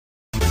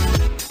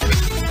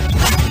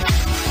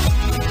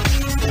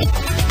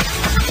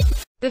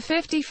The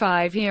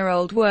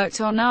 55-year-old worked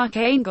on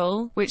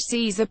ArkAngel, which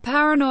sees a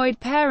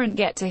paranoid parent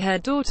get to her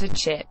daughter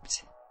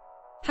chipped.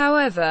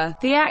 However,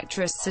 the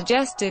actress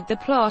suggested the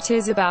plot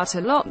is about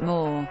a lot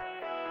more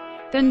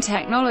than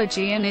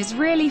technology and is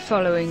really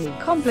following the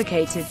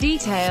complicated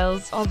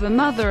details of a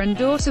mother and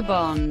daughter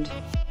bond.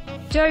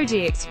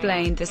 Jodie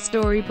explained the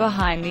story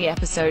behind the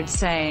episode,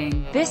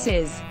 saying, "This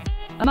is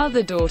a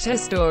mother-daughter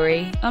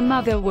story. A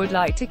mother would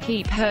like to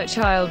keep her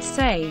child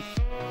safe.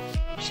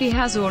 She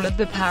has all of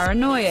the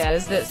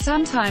paranoias that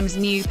sometimes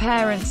new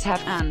parents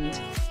have, and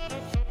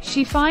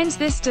she finds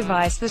this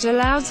device that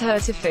allows her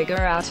to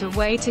figure out a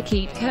way to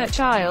keep her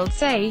child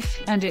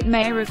safe, and it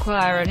may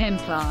require an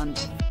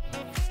implant.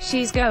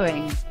 She's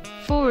going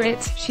for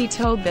it," she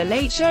told The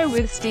Late Show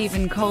with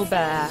Stephen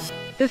Colbert.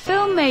 The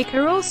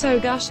filmmaker also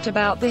gushed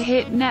about the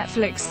hit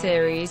Netflix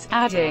series,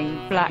 adding,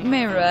 "Black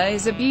Mirror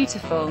is a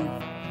beautiful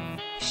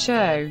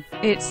show.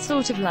 It's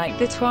sort of like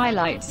The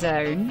Twilight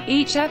Zone.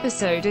 Each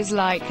episode is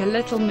like a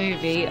little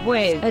movie,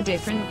 with a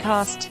different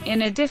cast,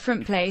 in a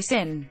different place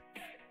in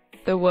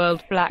the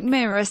world." Black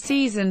Mirror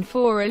Season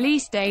 4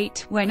 release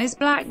date: when is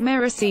Black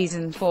Mirror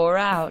Season 4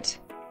 out?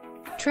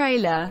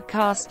 Trailer,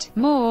 cast,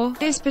 more.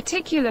 This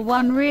particular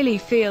one really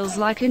feels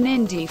like an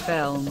indie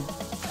film.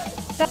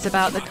 That's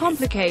about the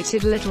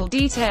complicated little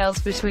details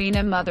between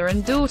a mother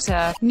and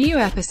daughter. New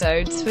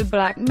episodes for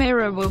Black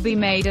Mirror will be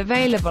made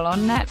available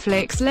on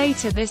Netflix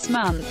later this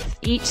month.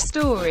 Each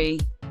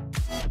story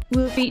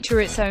will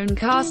feature its own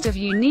cast of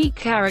unique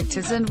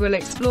characters and will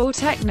explore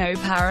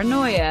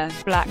techno-paranoia.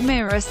 Black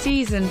Mirror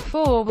Season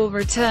 4 will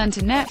return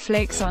to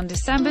Netflix on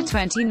December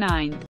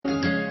 29.